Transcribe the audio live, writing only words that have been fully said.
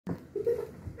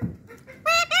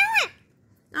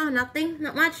Oh, nothing.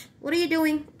 Not much. What are you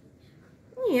doing?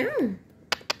 Yeah.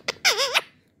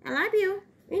 I love you.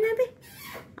 You know me?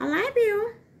 I love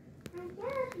you.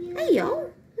 Hey, yo.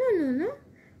 No.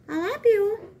 I love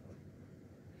you.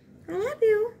 I love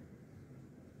you.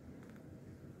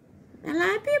 I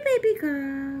love you, baby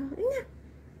girl. Yeah.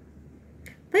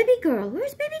 Baby girl.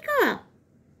 Where's baby girl?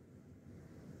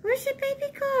 Where's the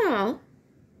baby girl?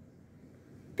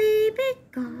 Baby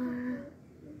girl.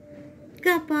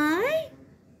 Goodbye.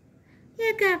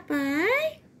 Yeah,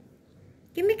 goodbye.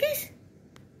 Give me a kiss.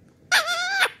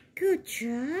 Good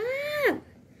job.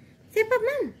 Say bye,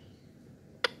 Mom.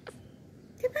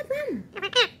 Say bye, Mom.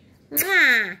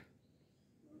 Mwah.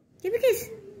 Give me a kiss.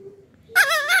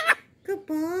 Good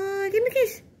boy. Give me a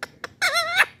kiss.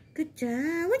 Good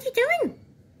job. What you doing?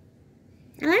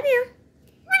 I love you.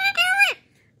 What are you doing?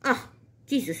 Oh,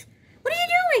 Jesus. What are you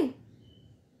doing?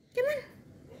 Come on.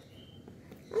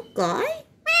 Okay.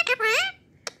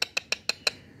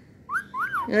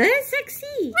 That's sexy.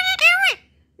 What are you doing?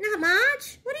 Not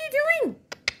much. What are you doing?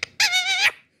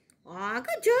 Oh,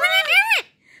 good job. What are you doing?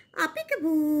 Oh,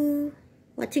 peekaboo.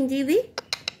 Watching TV?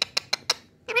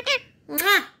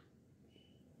 Mwah.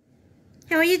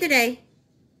 How are you today?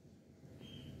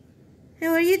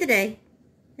 How are you today?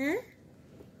 Huh?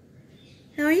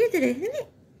 How are you today?